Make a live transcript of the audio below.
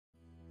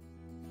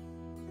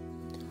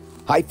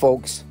Hi,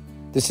 folks.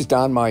 This is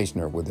Don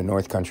Meisner with the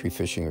North Country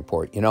Fishing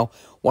Report. You know,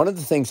 one of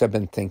the things I've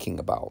been thinking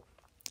about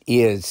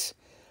is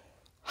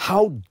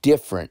how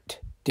different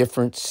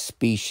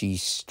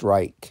species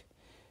strike.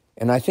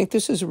 And I think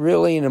this is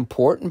really an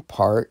important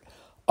part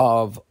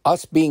of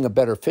us being a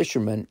better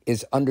fisherman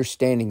is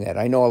understanding that.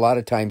 I know a lot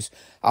of times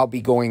I'll be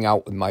going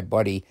out with my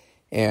buddy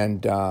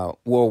and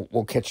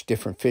we'll catch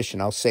different fish,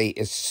 and I'll say,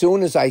 as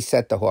soon as I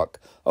set the hook,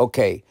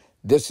 okay,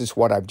 this is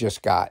what I've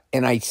just got.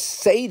 And I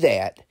say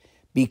that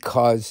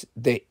because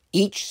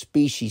each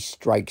species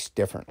strikes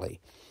differently.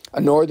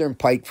 A northern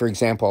pike, for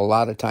example, a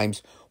lot of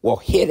times will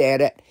hit at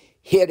it,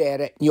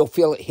 and you'll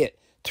feel it hit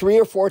 3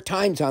 or 4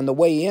 times on the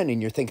way in,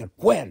 and you're thinking,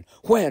 when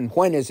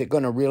is it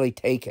going to really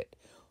take it?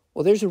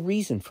 Well, there's a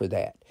reason for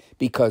that,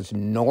 because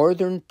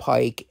northern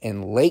pike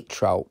and lake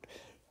trout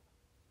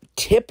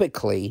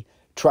typically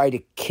try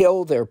to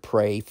kill their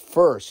prey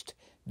first,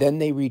 then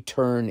they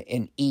return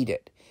and eat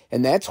it.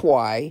 And that's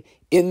why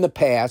in the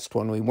past,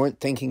 when we weren't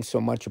thinking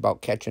so much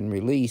about catch and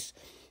release,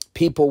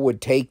 people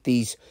would take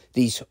these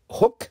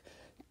hook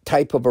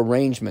type of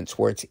arrangements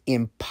where it's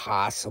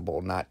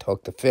impossible not to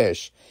hook the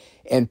fish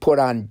and put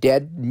on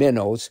dead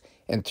minnows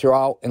and throw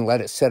out and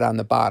let it sit on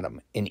the bottom.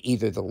 And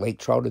either the lake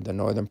trout or the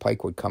northern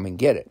pike would come and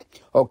get it.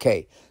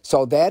 Okay,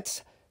 so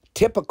that's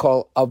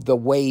typical of the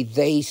way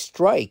they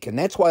strike. And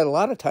that's why a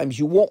lot of times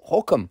you won't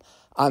hook them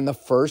on the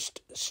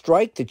first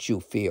strike that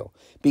you feel,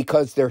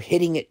 because they're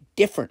hitting it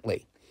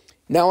differently.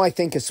 Now I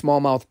think of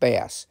smallmouth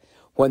bass.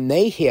 When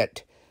they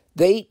hit,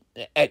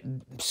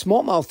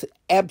 smallmouth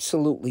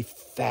absolutely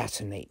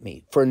fascinate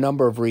me for a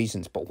number of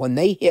reasons. But when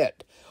they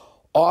hit,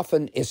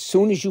 often as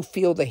soon as you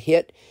feel the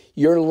hit,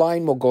 your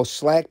line will go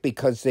slack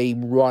because they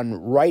run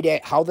right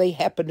at, how they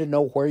happen to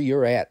know where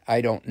you're at,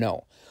 I don't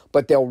know.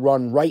 But they'll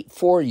run right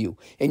for you,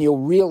 and you'll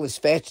reel as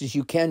fast as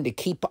you can to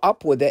keep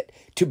up with it,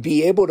 to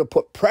be able to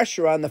put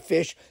pressure on the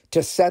fish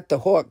to set the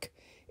hook.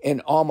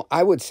 And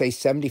I would say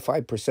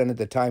 75% of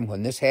the time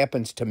when this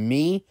happens to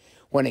me,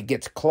 when it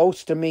gets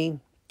close to me,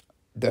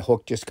 the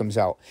hook just comes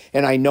out.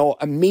 And I know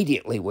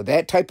immediately with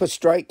that type of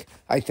strike,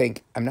 I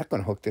think, I'm not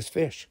going to hook this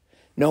fish,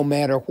 no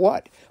matter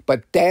what.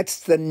 But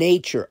that's the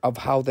nature of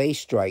how they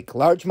strike.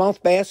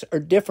 Largemouth bass are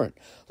different.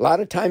 A lot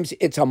of times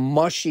it's a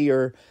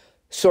mushier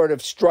sort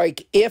of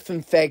strike if,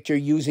 in fact, you're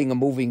using a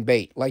moving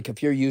bait. Like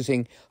if you're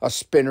using a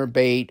spinner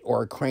bait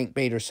or a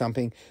crankbait or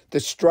something, the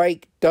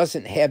strike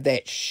doesn't have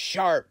that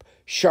sharp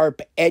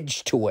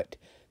edge to it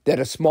that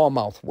a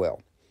smallmouth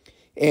will.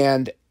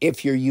 And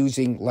if you're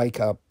using like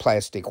a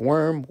plastic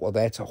worm, well,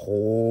 that's a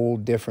whole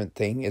different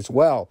thing as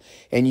well.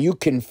 And you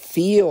can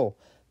feel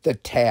the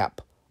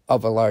tap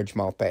of a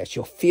largemouth bass.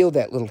 You'll feel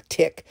that little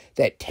tick,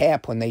 that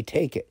tap when they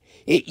take it.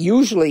 It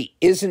usually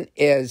isn't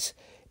as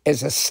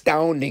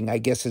astounding, I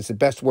guess is the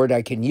best word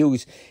I can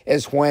use,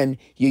 as when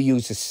you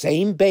use the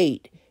same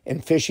bait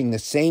and fishing the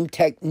same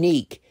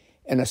technique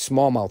and a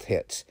smallmouth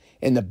hits.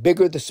 And the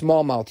bigger the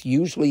smallmouth,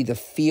 usually the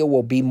feel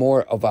will be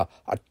more of a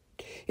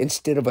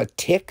instead of a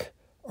tick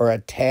or a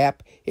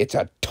tap, it's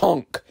a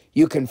tunk.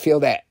 You can feel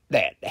that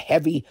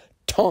heavy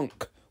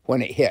tunk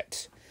when it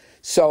hits.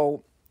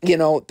 So, you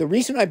know, the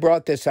reason I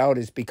brought this out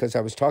is because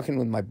I was talking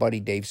with my buddy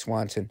Dave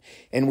Swanson,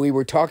 and we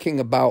were talking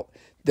about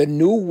the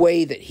new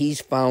way that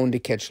he's found to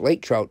catch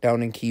lake trout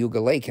down in Cayuga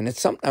Lake. And it's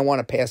something I want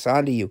to pass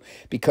on to you,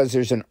 because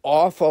there's an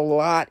awful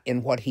lot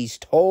in what he's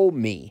told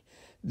me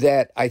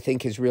that I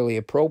think is really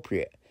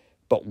appropriate.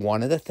 But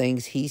one of the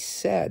things he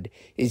said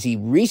is he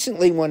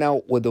recently went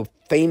out with a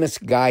famous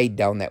guide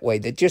down that way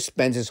that just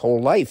spends his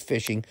whole life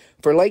fishing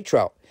for lake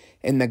trout.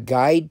 And the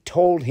guide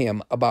told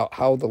him about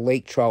how the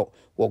lake trout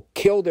will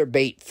kill their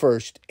bait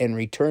first and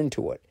return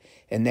to it.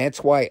 And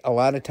that's why a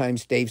lot of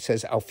times Dave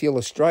says, I'll feel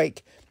a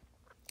strike,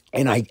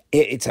 and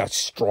it's a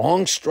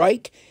strong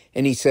strike,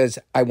 and he says,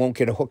 I won't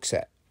get a hook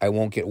set. I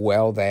won't get,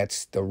 well,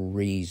 that's the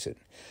reason.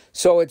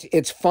 So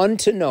it's fun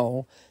to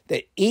know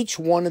that each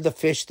one of the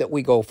fish that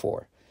we go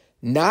for,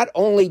 not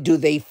only do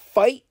they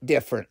fight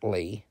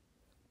differently,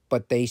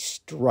 but they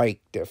strike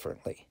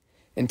differently.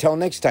 Until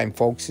next time,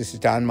 folks, this is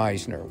Don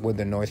Meisner with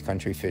the North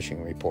Country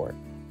Fishing Report.